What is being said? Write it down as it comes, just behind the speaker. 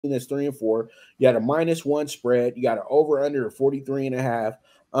that's 3-4. You got a -1 spread. You got an over under of 43.5.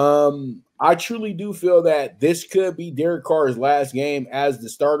 I truly do feel that this could be Derek Carr's last game as the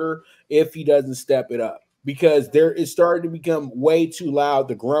starter if he doesn't step it up, because there is starting to become way too loud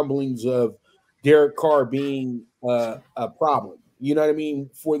the grumblings of Derek Carr being a problem. You know what I mean,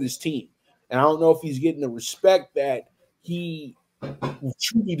 for this team, and I don't know if he's getting the respect that he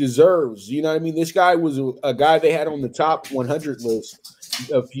truly deserves. You know what I mean? This guy was a guy they had on the top 100 list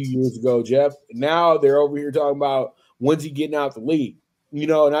a few years ago, Jeff. Now they're over here talking about when's he getting out the league. You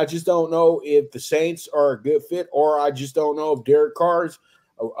know, and I just don't know if the Saints are a good fit, or I just don't know if Derek Carr's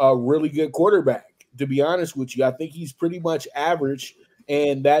a really good quarterback. To be honest with you, I think he's pretty much average,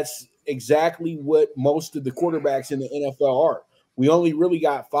 and that's exactly what most of the quarterbacks in the NFL are. We only really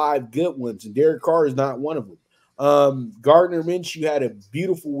got five good ones, and Derek Carr is not one of them. Gardner Minshew had a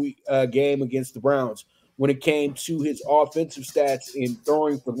beautiful game against the Browns when it came to his offensive stats in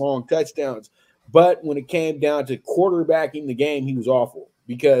throwing for long touchdowns. But when it came down to quarterbacking the game, he was awful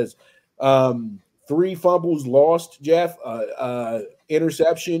because three fumbles lost, Jeff,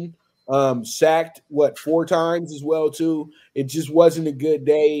 interception, sacked, four times as well, too. It just wasn't a good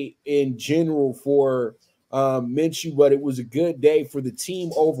day in general for Minshew, but it was a good day for the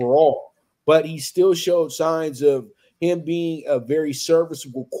team overall. But he still showed signs of him being a very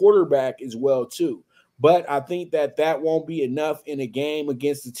serviceable quarterback as well, too. But I think that that won't be enough in a game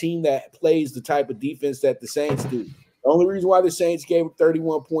against a team that plays the type of defense that the Saints do. The only reason why the Saints gave up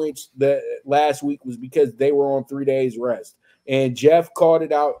 31 points the last week was because they were on 3 days rest. And Jeff called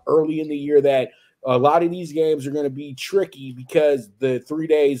it out early in the year that a lot of these games are going to be tricky because the 3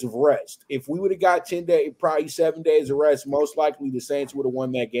 days of rest. If we would have got 10 days, probably 7 days of rest, most likely the Saints would have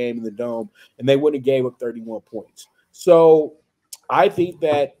won that game in the Dome, and they wouldn't have gave up 31 points. So I think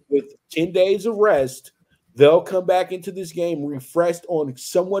that with 10 days of rest, they'll come back into this game refreshed on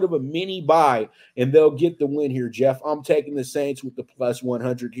somewhat of a mini bye, and they'll get the win here, Jeff. I'm taking the Saints with the plus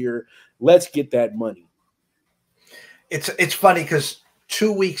 100 here. Let's get that money. It's funny because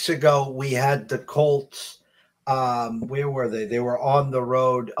 2 weeks ago we had the Colts. Where were they? They were on the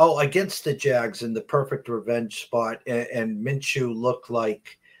road. Oh, against the Jags in the perfect revenge spot, and Minshew looked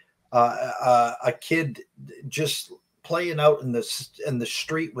like a kid just playing out in the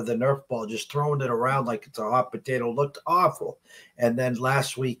street with a Nerf ball, just throwing it around like it's a hot potato. Looked awful. And then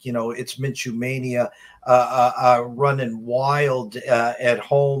last week, it's Minshew mania, running wild at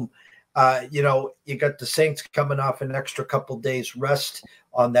home. You got the Saints coming off an extra couple days rest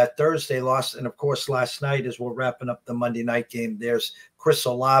on that Thursday loss. And of course, last night, as we're wrapping up the Monday night game, there's Chris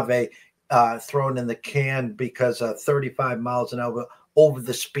Olave thrown in the can because 35 miles an hour over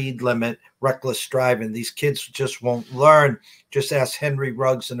the speed limit, reckless driving. These kids just won't learn. Just ask Henry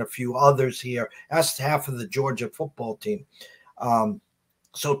Ruggs and a few others here. Ask half of the Georgia football team.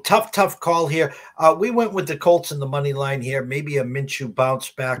 So tough call here. We went with the Colts in the money line here. Maybe a Minshew bounce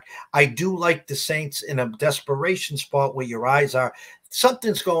back. I do like the Saints in a desperation spot where your eyes are.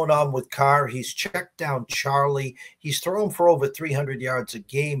 Something's going on with Carr. He's checked down Charlie. He's thrown for over 300 yards a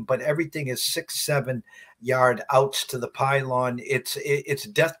game, but everything is 6-7 yard outs to the pylon. It's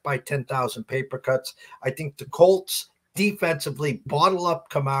death by 10,000 paper cuts. I think the Colts defensively bottle up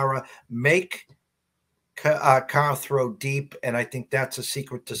Kamara, make Carr throw deep, and I think that's a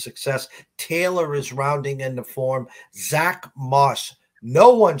secret to success. Taylor is rounding into form. Zach Moss.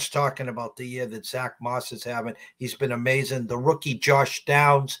 No one's talking about the year that Zach Moss is having. He's been amazing. The rookie Josh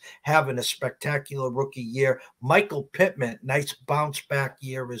Downs having a spectacular rookie year. Michael Pittman, nice bounce back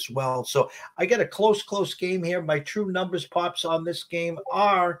year as well. So I got a close game here. My true numbers pops on this game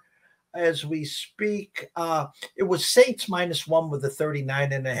are, as we speak, it was Saints -1 with a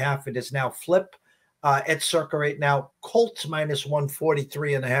 39.5. It is now flip at Circa right now. Colts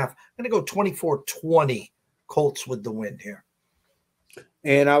 -143.5. I'm going to go 24-20 Colts with the win here.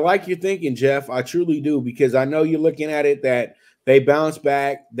 And I like your thinking, Jeff. I truly do, because I know you're looking at it that they bounce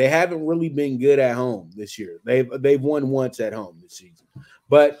back. They haven't really been good at home this year. They've won once at home this season.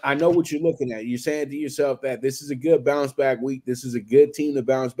 But I know what you're looking at. You're saying to yourself that this is a good bounce back week. This is a good team to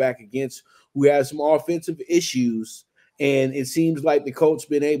bounce back against who has some offensive issues. And it seems like the Colts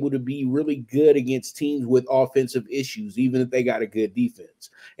been able to be really good against teams with offensive issues, even if they got a good defense.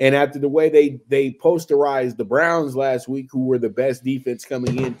 And after the way they posterized the Browns last week, who were the best defense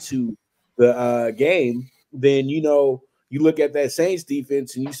coming into the game, then, you look at that Saints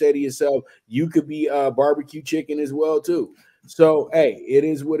defense and you say to yourself, you could be barbecue chicken as well, too. So, hey, it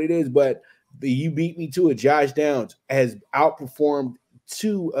is what it is. But you beat me to it. Josh Downs has outperformed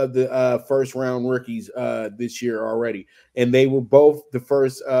two of the first-round rookies this year already, and they were both the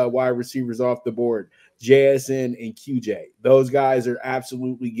first wide receivers off the board. JSN, and QJ. Those guys are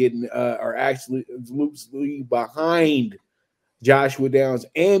absolutely behind Joshua Downs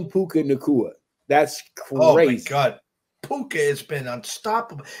and Puka Nacua. That's crazy. Oh my God. Puka has been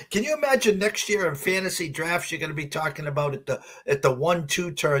unstoppable. Can you imagine next year in fantasy drafts, you're going to be talking about at the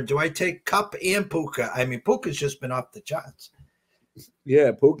 1-2 turn? Do I take Kupp and Puka? I mean, Puka's just been off the charts.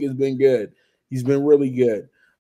 Yeah, Puka's been good. He's been really good.